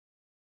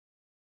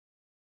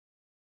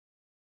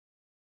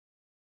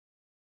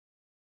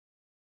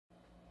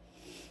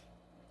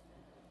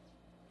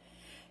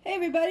Hey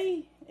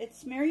everybody,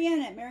 it's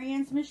Marianne at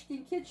Marianne's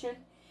Michigan Kitchen,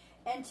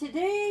 and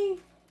today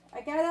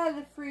I got out of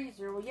the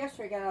freezer,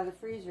 yesterday I got out of the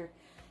freezer,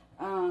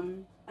 a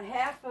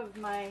half of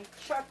my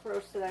chuck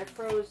roast that I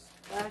froze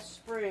last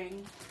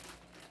spring,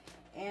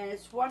 and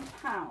it's 1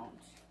 pound.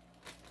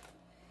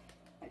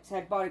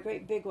 I bought a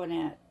great big one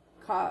at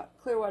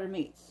Clearwater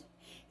Meats.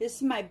 This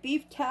is my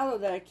beef tallow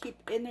that I keep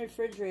in the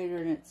refrigerator,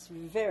 and it's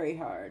very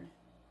hard.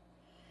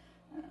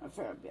 I don't know if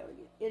I'll be able to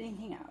get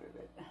anything out of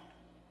it.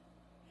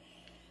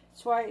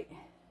 That's why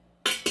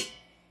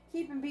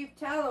keeping beef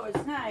tallow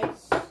is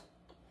nice,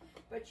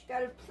 but you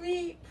got to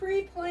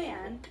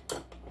pre-plan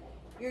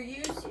your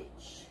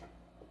usage.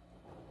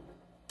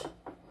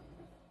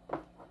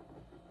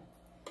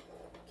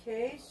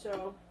 Okay,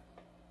 so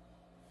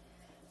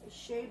I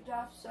shaved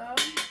off some.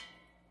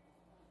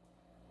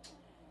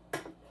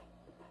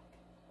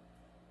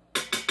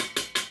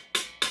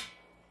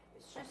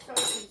 It's just so I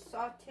can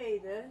saute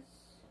this.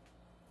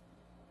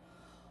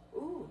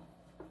 Ooh.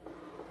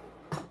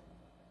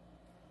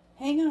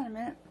 Hang on a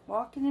minute,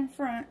 walking in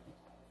front.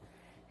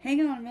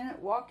 Hang on a minute,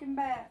 walking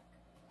back.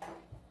 It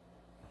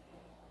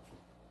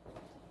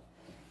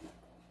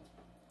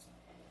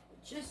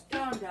just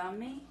dawned on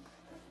me.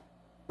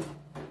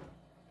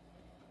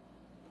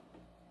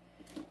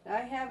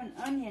 I have an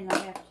onion I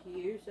have to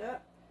use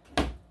up.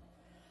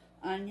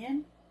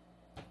 Onion.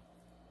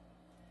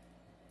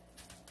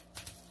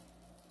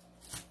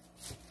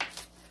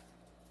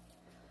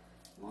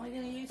 I'm only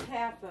going to use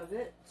half of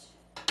it.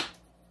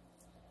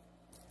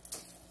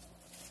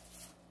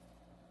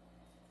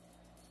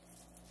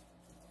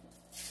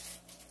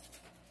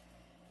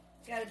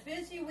 Got a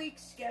busy week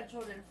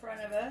scheduled in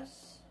front of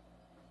us,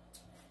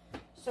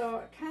 so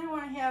I kind of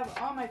want to have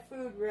all my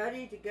food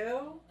ready to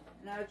go,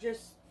 and I'll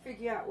just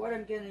figure out what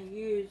I'm going to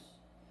use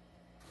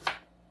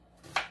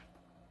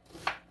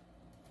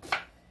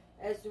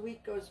as the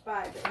week goes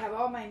by. But I have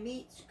all my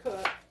meats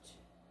cooked.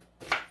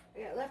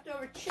 I got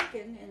leftover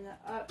chicken in the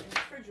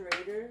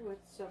refrigerator with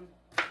some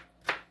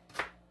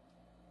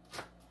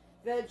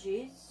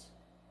veggies.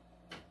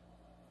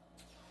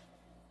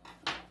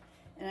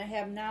 And I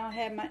have now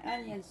had my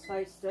onions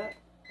sliced up.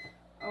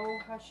 Oh,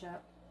 hush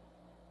up.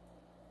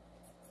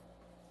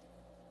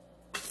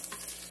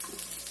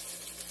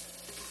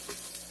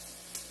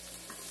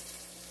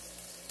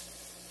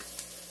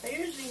 I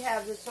usually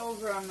have this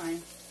over on my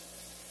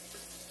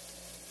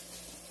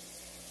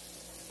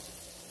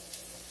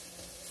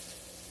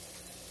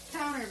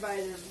counter by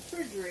the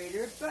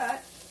refrigerator,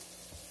 but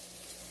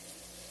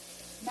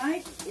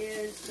Mike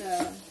is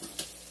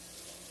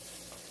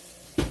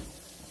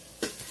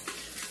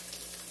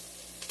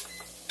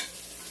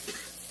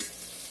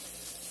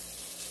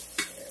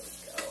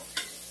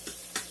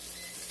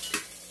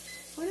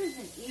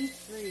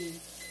E3.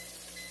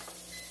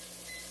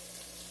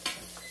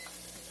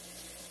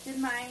 Did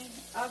my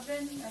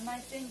oven or my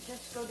thing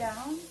just go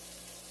down?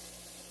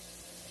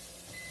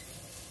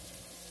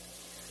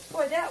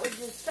 Boy, that would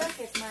just suck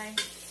if my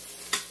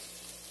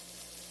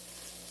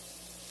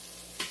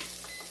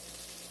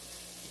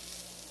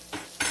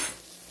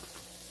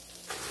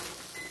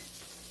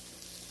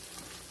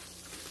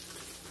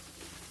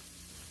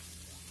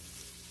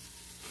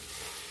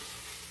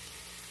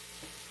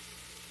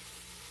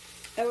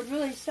That would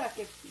really suck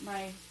if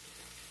my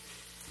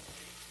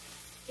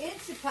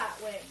Instant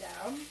Pot went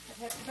down.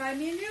 I'd have to buy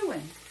me a new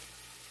one.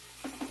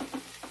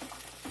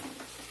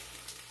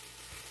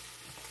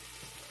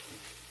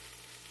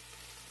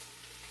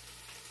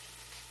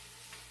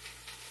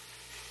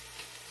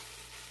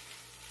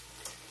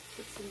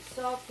 Put some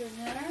salt in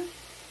there.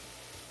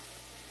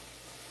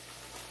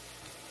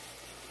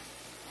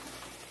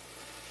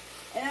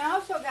 And I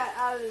also got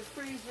out of the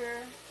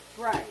freezer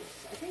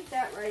rice. I think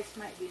that rice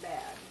might be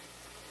bad.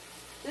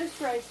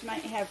 This rice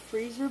might have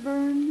freezer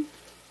burn,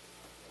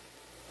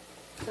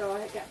 so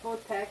I got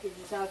both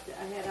packages out there.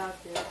 I had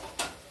out there.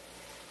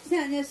 It's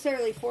not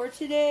necessarily for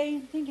today.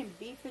 I'm thinking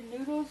beef and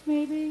noodles,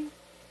 maybe.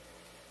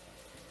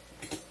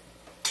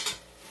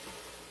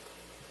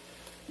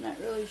 Not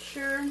really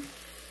sure. I'm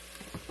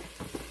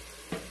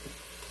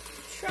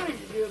trying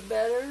to do a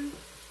better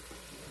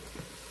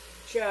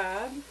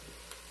job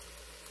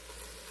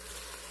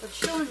of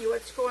showing you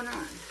what's going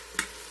on.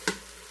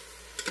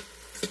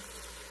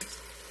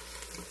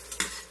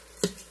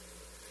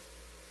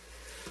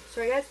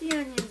 So I got the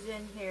onions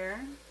in here.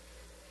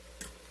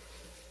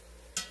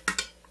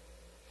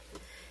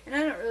 And I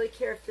don't really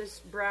care if this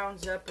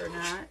browns up or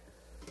not.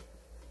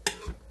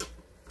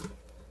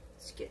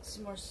 Let's get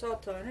some more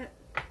salt on it.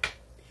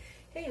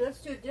 Hey, let's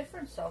do a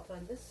different salt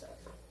on this side.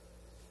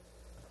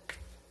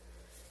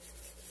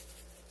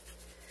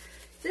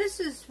 This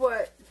is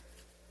what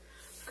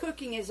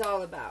cooking is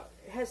all about.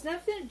 It has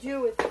nothing to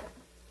do with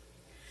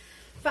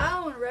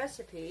following a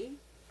recipe.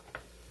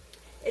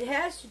 It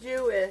has to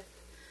do with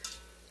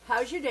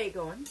how's your day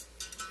going?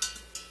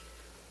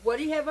 What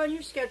do you have on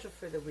your schedule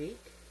for the week?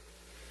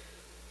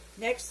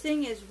 Next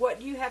thing is, what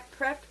do you have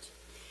prepped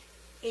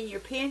in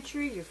your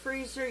pantry, your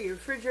freezer, your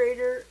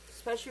refrigerator?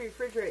 Especially your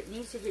refrigerator, it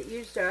needs to get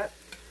used up.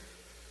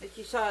 Like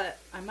you saw,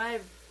 I might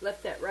have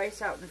left that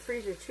rice out in the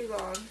freezer too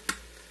long.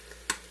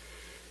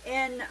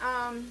 And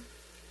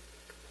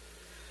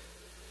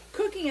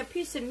cooking a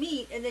piece of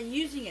meat and then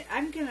using it.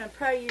 I'm going to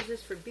probably use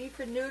this for beef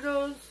and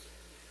noodles,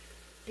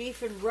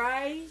 beef and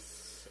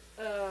rice,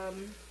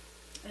 and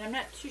I'm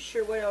not too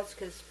sure what else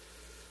because,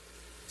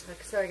 like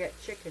I said, I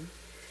got chicken.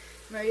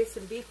 I'm going to get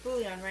some beef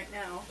bouillon right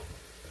now.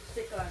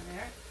 Stick on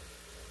there.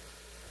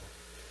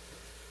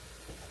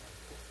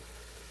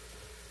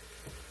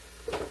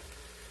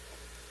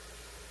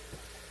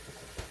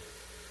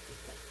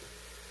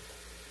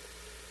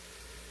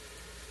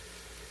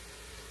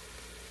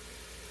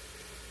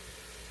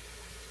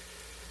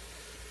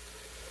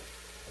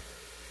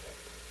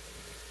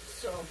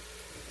 So,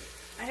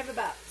 I have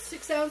about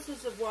 6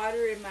 ounces of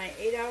water in my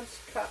 8-ounce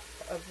cup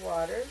of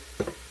water.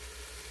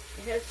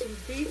 I have some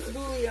beef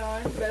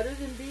bouillon, better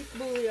than beef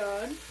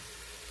bouillon,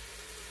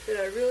 that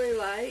I really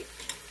like.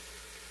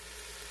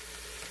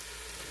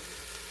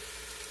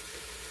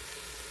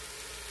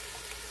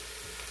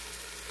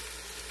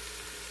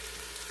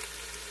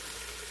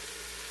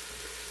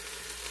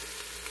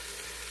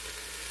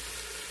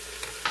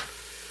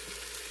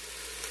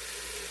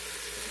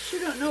 I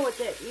sure don't know what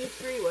that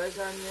E3 was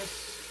on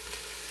this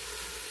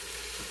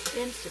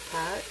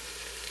Instapot.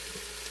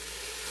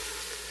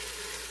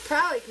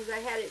 Probably because I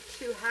had it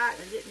too hot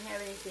and didn't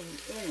have anything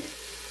in it.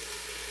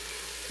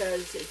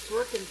 Because it's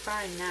working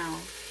fine now.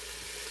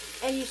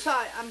 And you saw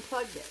I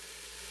unplugged it.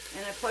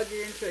 And I plugged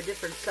it into a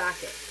different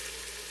socket.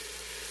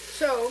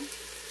 So,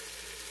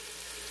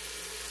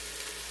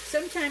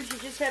 sometimes you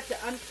just have to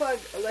unplug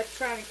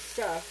electronic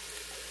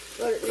stuff.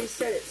 Let it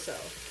reset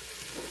itself.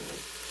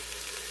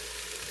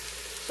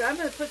 So I'm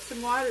going to put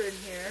some water in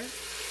here.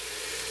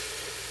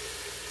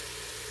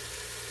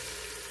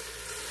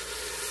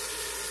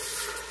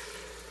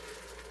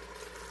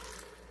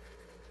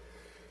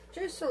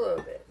 Just a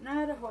little bit,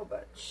 not a whole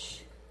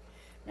bunch.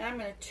 Now I'm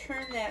going to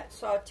turn that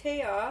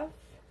saute off.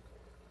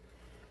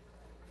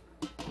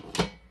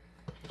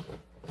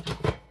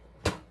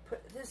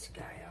 Put this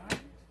guy on.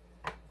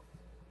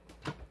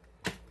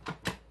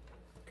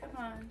 Come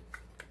on.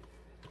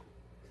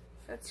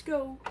 Let's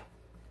go.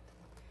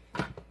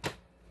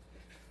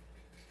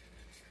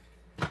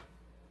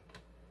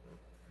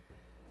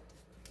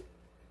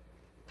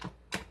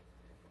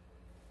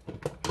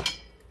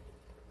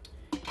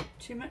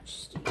 Too much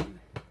steam.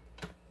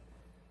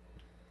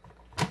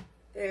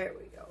 There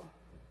we go.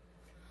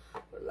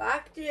 We're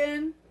locked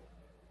in.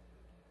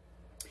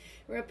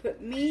 We're going to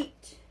put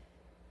meat.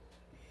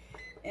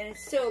 And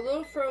it's still a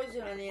little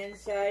frozen on the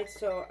inside,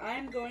 so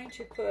I'm going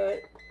to put,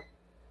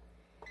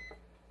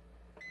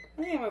 I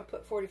think I'm going to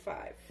put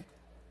 45.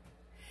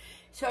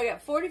 So I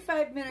got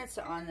 45 minutes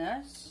on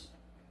this.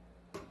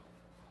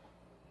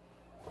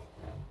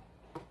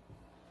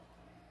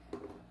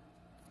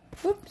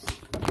 Whoops.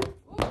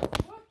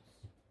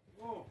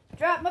 Whoops.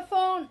 Dropped my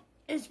phone.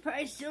 It's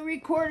probably still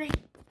recording.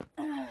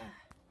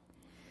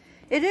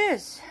 It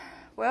is.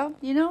 Well,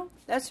 you know,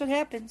 that's what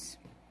happens.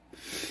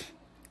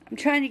 I'm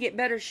trying to get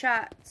better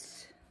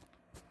shots.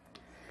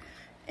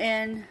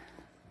 And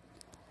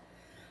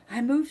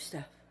I move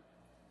stuff.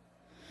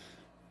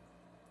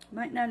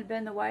 Might not have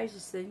been the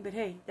wisest thing, but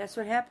hey, that's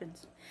what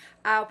happens.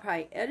 I'll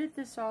probably edit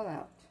this all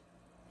out.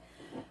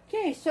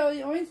 Okay, so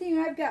the only thing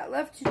I've got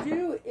left to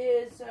do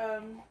is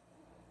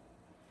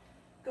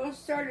go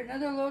start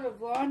another load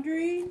of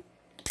laundry.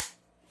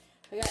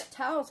 I got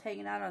towels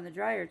hanging out on the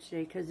dryer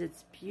today because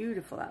it's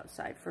beautiful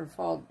outside for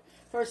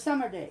a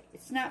summer day.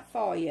 It's not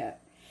fall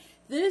yet.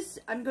 This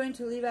I'm going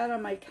to leave out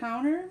on my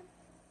counter.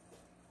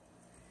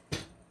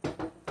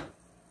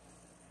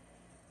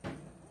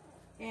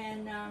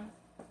 And oh,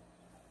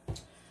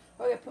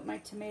 I gotta put my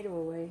tomato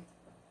away.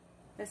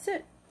 That's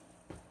it.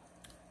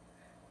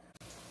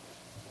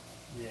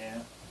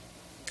 Yeah.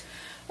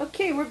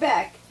 Okay, we're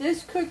back.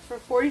 This cooked for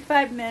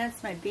 45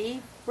 minutes. My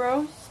beef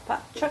roast,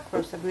 chuck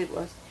roast, I believe it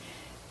was.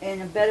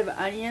 And a bed of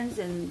onions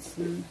and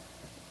some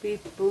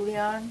beef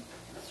bouillon.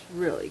 It's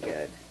really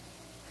good.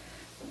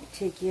 Let me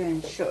take you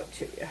and show it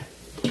to you.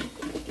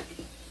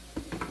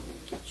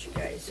 Get you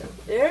guys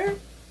up there.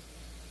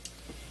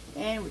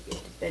 And we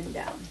get to bend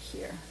down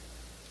here.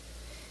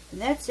 And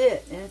that's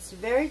it. And it's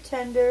very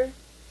tender.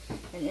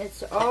 And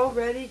it's all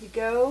ready to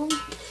go.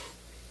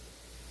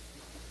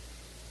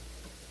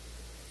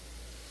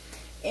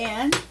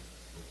 And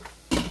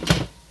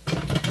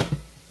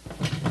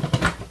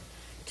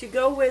to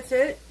go with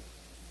it,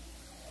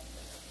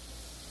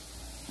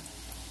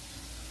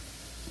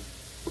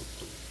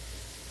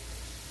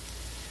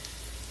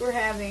 we're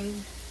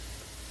having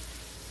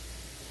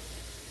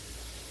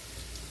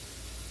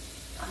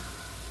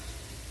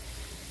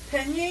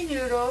penne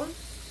noodles,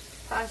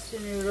 pasta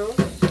noodles,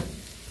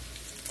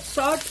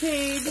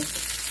 sauteed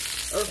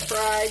or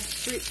fried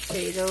sweet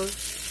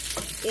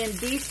potatoes in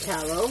beef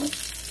tallow.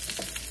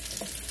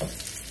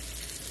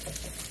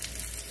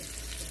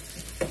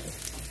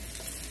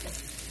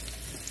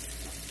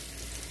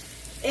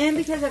 And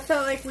because I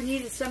felt like we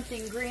needed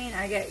something green,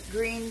 I got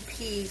green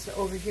peas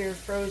over here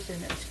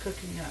frozen that's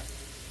cooking up.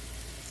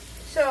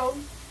 So,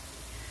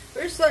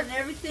 We're just letting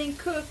everything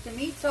cook. The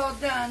meat's all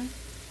done.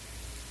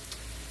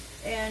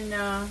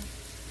 And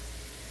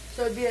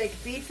so it'd be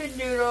like beef and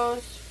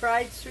noodles,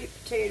 fried sweet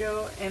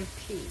potato, and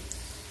peas.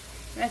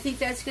 And I think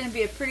that's going to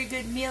be a pretty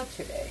good meal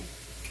today.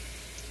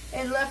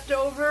 And left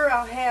over,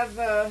 I'll have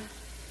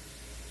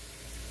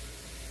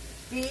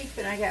beef,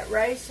 and I got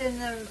rice in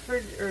the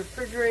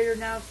refrigerator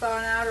now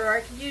thawing out, or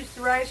I could use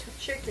the rice with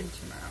chicken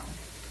tomorrow.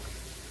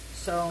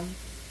 So,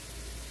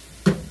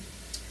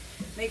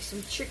 make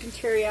some chicken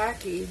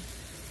teriyaki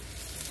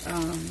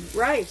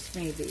rice,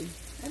 maybe.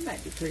 That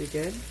might be pretty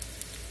good.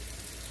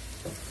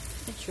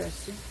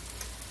 Interesting.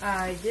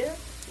 Idea.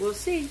 We'll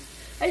see.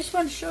 I just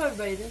want to show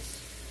everybody this.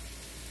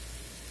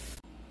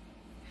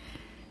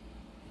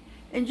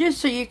 And just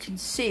so you can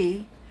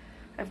see,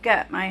 I've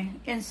got my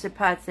Instant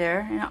Pot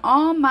there and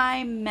all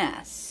my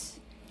mess.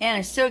 And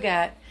I still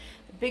got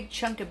a big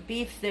chunk of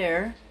beef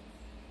there.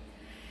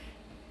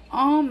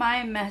 All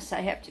my mess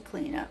I have to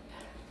clean up.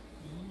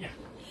 Yeah.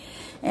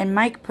 And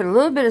Mike put a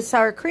little bit of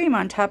sour cream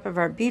on top of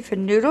our beef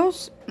and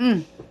noodles.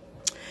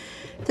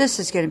 This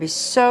is going to be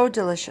so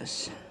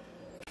delicious.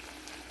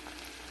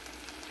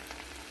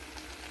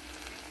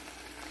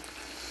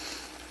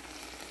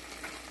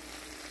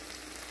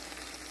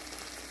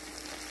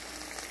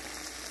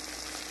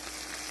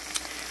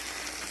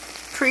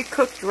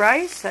 Pre-cooked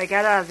rice I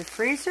got out of the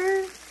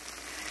freezer.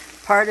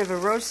 Part of a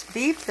roast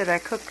beef that I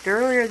cooked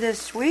earlier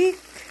this week.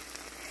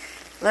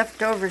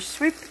 Leftover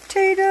sweet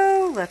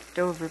potato,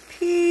 leftover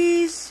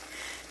peas,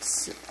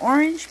 some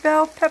orange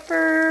bell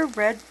pepper,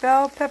 red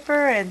bell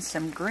pepper, and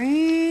some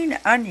green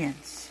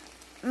onions.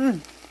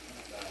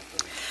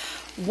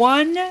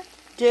 One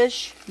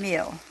dish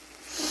meal.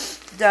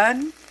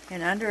 Done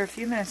in under a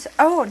few minutes.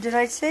 Oh, did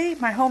I say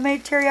my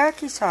homemade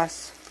teriyaki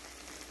sauce?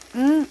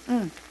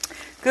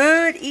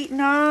 Good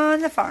eating on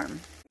the farm.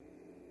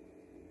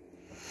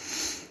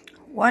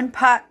 One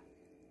pot,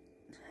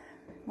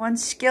 one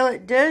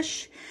skillet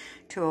dish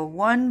to a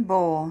one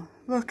bowl.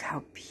 Look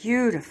how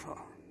beautiful.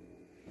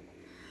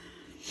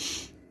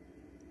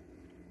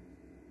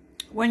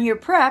 When you're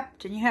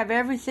prepped and you have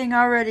everything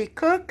already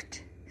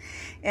cooked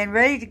and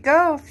ready to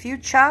go, a few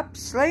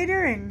chops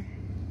later and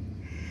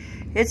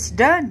it's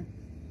done.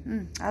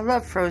 I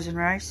love frozen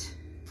rice.